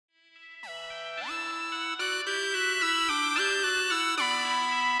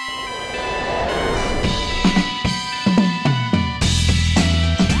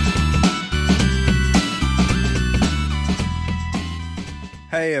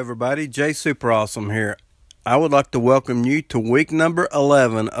everybody, Jay Super Awesome here. I would like to welcome you to week number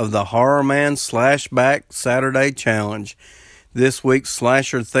 11 of the Horror Man Slashback Saturday Challenge. This week's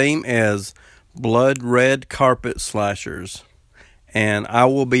slasher theme is Blood Red Carpet Slashers. And I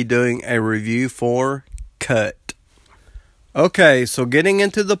will be doing a review for Cut. Okay, so getting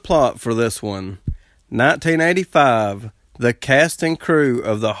into the plot for this one. 1985, the cast and crew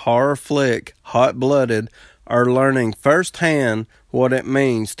of the horror flick Hot Blooded are learning firsthand what it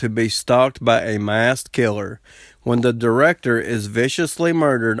means to be stalked by a masked killer. When the director is viciously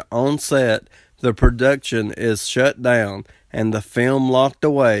murdered on set, the production is shut down and the film locked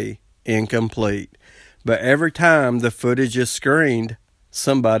away, incomplete. But every time the footage is screened,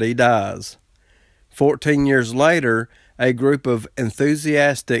 somebody dies. 14 years later, a group of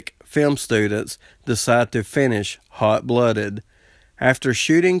enthusiastic film students decide to finish Hot Blooded. After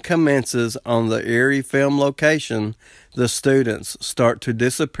shooting commences on the eerie film location, the students start to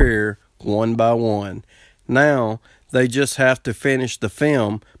disappear one by one. Now, they just have to finish the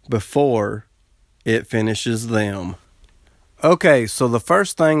film before it finishes them. Okay, so the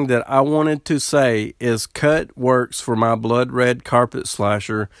first thing that I wanted to say is Cut works for my Blood Red Carpet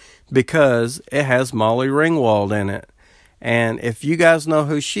Slasher because it has Molly Ringwald in it. And if you guys know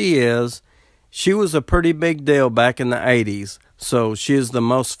who she is, she was a pretty big deal back in the 80s. So she is the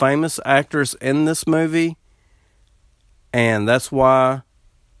most famous actress in this movie. And that's why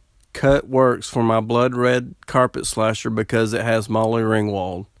Cut works for my Blood Red Carpet Slasher, because it has Molly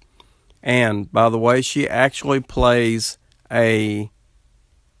Ringwald. And by the way, she actually plays a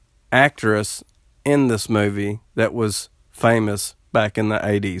actress in this movie that was famous back in the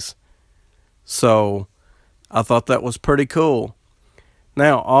 80s. So I thought that was pretty cool.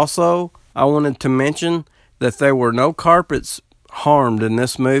 Now also, I wanted to mention that there were no carpets harmed in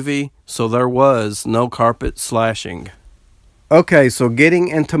this movie, so there was no carpet slashing. Okay, so getting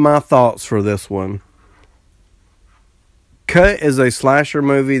into my thoughts for this one. Cut is a slasher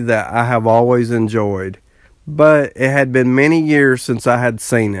movie that I have always enjoyed, but it had been many years since I had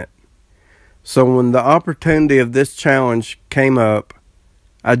seen it. So when the opportunity of this challenge came up,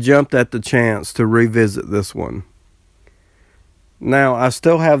 I jumped at the chance to revisit this one. Now, I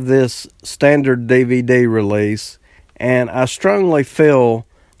still have this standard DVD release, and I strongly feel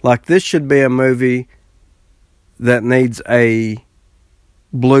like this should be a movie that needs a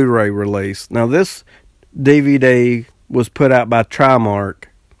Blu-ray release. Now, this DVD was put out by Trimark,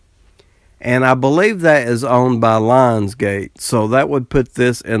 and I believe that is owned by Lionsgate. So that would put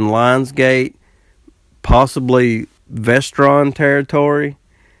this in Lionsgate, possibly Vestron territory.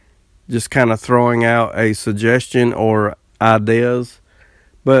 Just kind of throwing out a suggestion or ideas.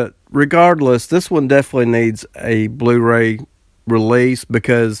 But regardless, this one definitely needs a Blu-ray release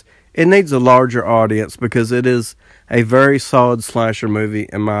because it needs a larger audience, because it is a very solid slasher movie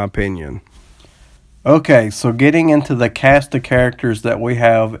in my opinion. Okay, so getting into the cast of characters that we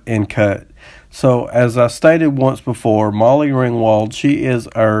have in Cut. So as I stated once before, Molly Ringwald, she is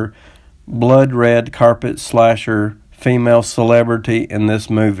our Blood Red Carpet Slasher female celebrity in this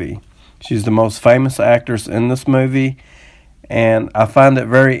movie. She's the most famous actress in this movie, and I find it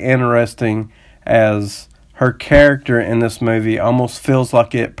very interesting as her character in this movie almost feels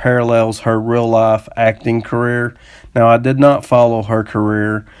like it parallels her real-life acting career. Now, I did not follow her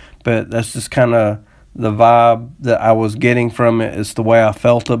career, but that's just kind of the vibe that I was getting from it. It's the way I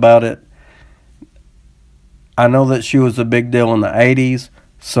felt about it. I know that she was a big deal in the 80s,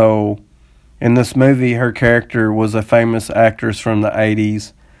 so in this movie, her character was a famous actress from the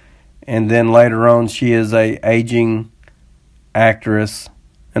 80s. And then later on, she is a aging actress,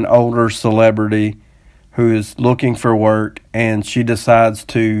 an older celebrity who is looking for work, and she decides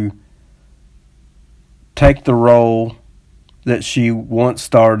to take the role that she once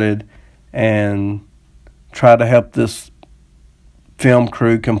started and try to help this film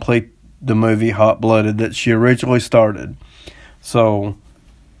crew complete the movie Hot Blooded that she originally started. So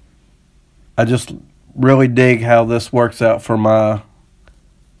I just really dig how this works out for my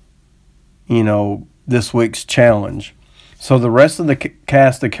this week's challenge. So the rest of the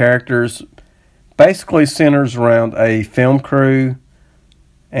cast of characters basically centers around a film crew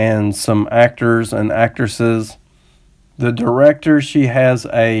and some actors and actresses. The director, she has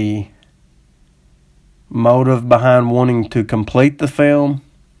a motive behind wanting to complete the film.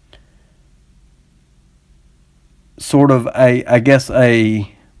 Sort of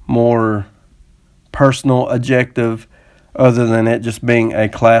a more personal objective other than it just being a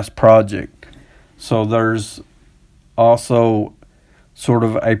class project. So there's also sort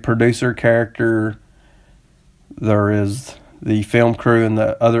of a producer character. There is the film crew and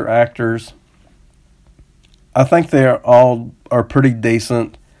the other actors. I think they all are pretty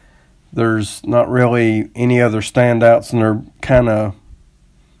decent. There's not really any other standouts, and they're kind of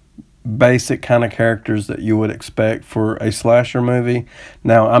basic kind of characters that you would expect for a slasher movie.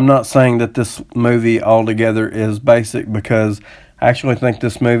 Now, I'm not saying that this movie altogether is basic, because I actually think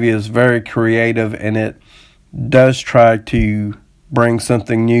this movie is very creative, and it does try to bring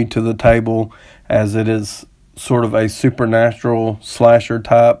something new to the table, as it is sort of a supernatural slasher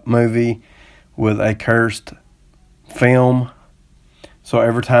type movie with a cursed film. So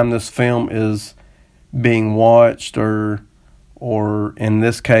every time this film is being watched, or in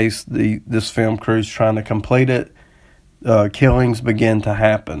this case, this film crew's trying to complete it, killings begin to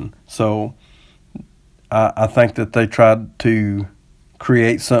happen. So I think that they tried to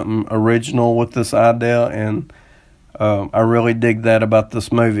create something original with this idea, and I really dig that about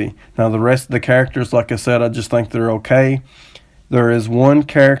this movie. Now, the rest of the characters, like I said, I just think they're okay. There is one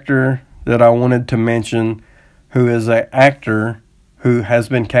character that I wanted to mention who is an actor who has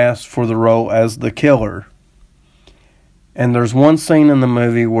been cast for the role as the killer. And there's one scene in the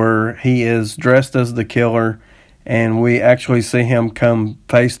movie where he is dressed as the killer, and we actually see him come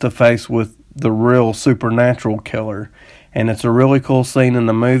face to face with the real supernatural killer. And it's a really cool scene in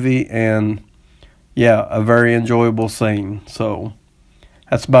the movie, and yeah, a very enjoyable scene. So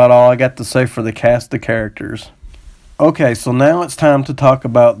that's about all I got to say for the cast of characters. Okay, so now it's time to talk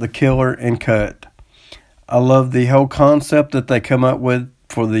about the killer and cut. I love the whole concept that they come up with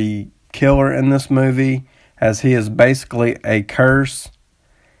for the killer in this movie, as he is basically a curse.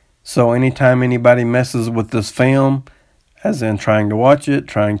 So anytime anybody messes with this film, as in trying to watch it,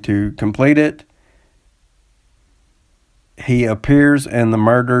 trying to complete it, he appears and the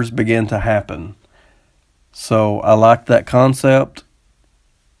murders begin to happen. So I like that concept.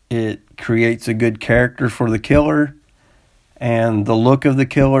 It creates a good character for the killer, and the look of the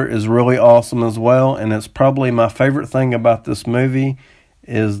killer is really awesome as well. And it's probably my favorite thing about this movie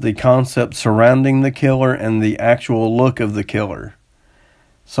is the concept surrounding the killer and the actual look of the killer.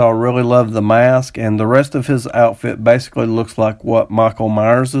 So I really love the mask, and the rest of his outfit basically looks like what Michael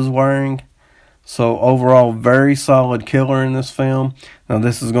Myers is wearing. So overall, very solid killer in this film. Now,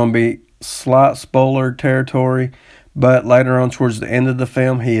 this is going to be slight spoiler territory, but later on towards the end of the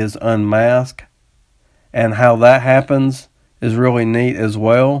film, he is unmasked, and how that happens is really neat as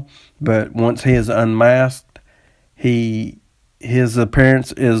well. But once he is unmasked, his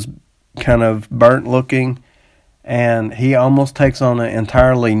appearance is kind of burnt looking, and he almost takes on an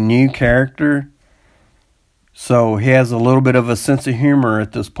entirely new character. So he has a little bit of a sense of humor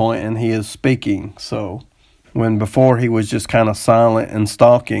at this point, and he is speaking. So when before he was just kind of silent and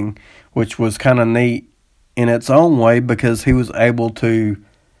stalking, which was kind of neat in its own way, because he was able to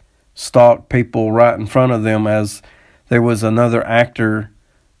stalk people right in front of them, as there was another actor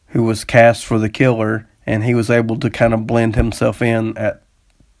who was cast for the killer, and he was able to kind of blend himself in at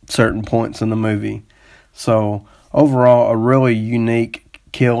certain points in the movie. So overall, a really unique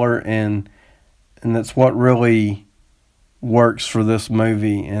killer, and that's what really works for this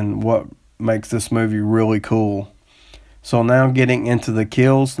movie and what makes this movie really cool. So now getting into the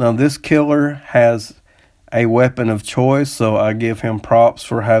kills. Now, this killer has a weapon of choice, so I give him props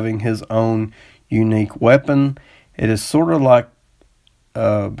for having his own unique weapon. It is sort of like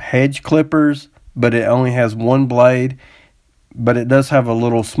hedge clippers, but it only has one blade, but it does have a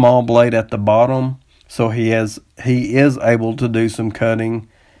little small blade at the bottom, so he is able to do some cutting.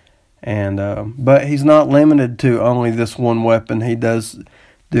 And but he's not limited to only this one weapon. He does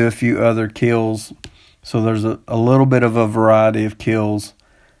do a few other kills, so there's a little bit of a variety of kills.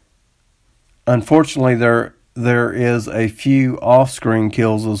 Unfortunately, there is a few off-screen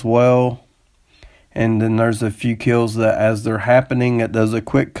kills as well, and then there's a few kills that as they're happening, it does a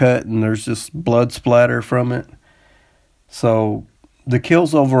quick cut and there's just blood splatter from it. So the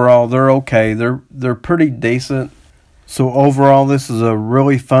kills overall, they're okay. They're pretty decent. So overall, this is a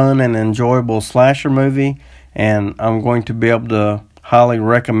really fun and enjoyable slasher movie, and I'm going to be able to highly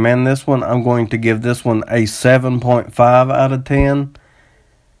recommend this one. I'm going to give this one a 7.5 out of 10.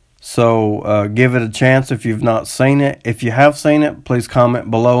 So give it a chance if you've not seen it. If you have seen it, please comment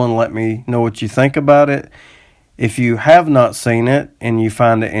below and let me know what you think about it. If you have not seen it and you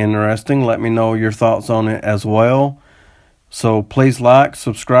find it interesting, let me know your thoughts on it as well. So please like,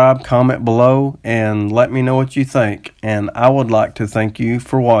 subscribe, comment below, and let me know what you think. And I would like to thank you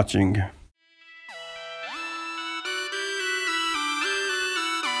for watching.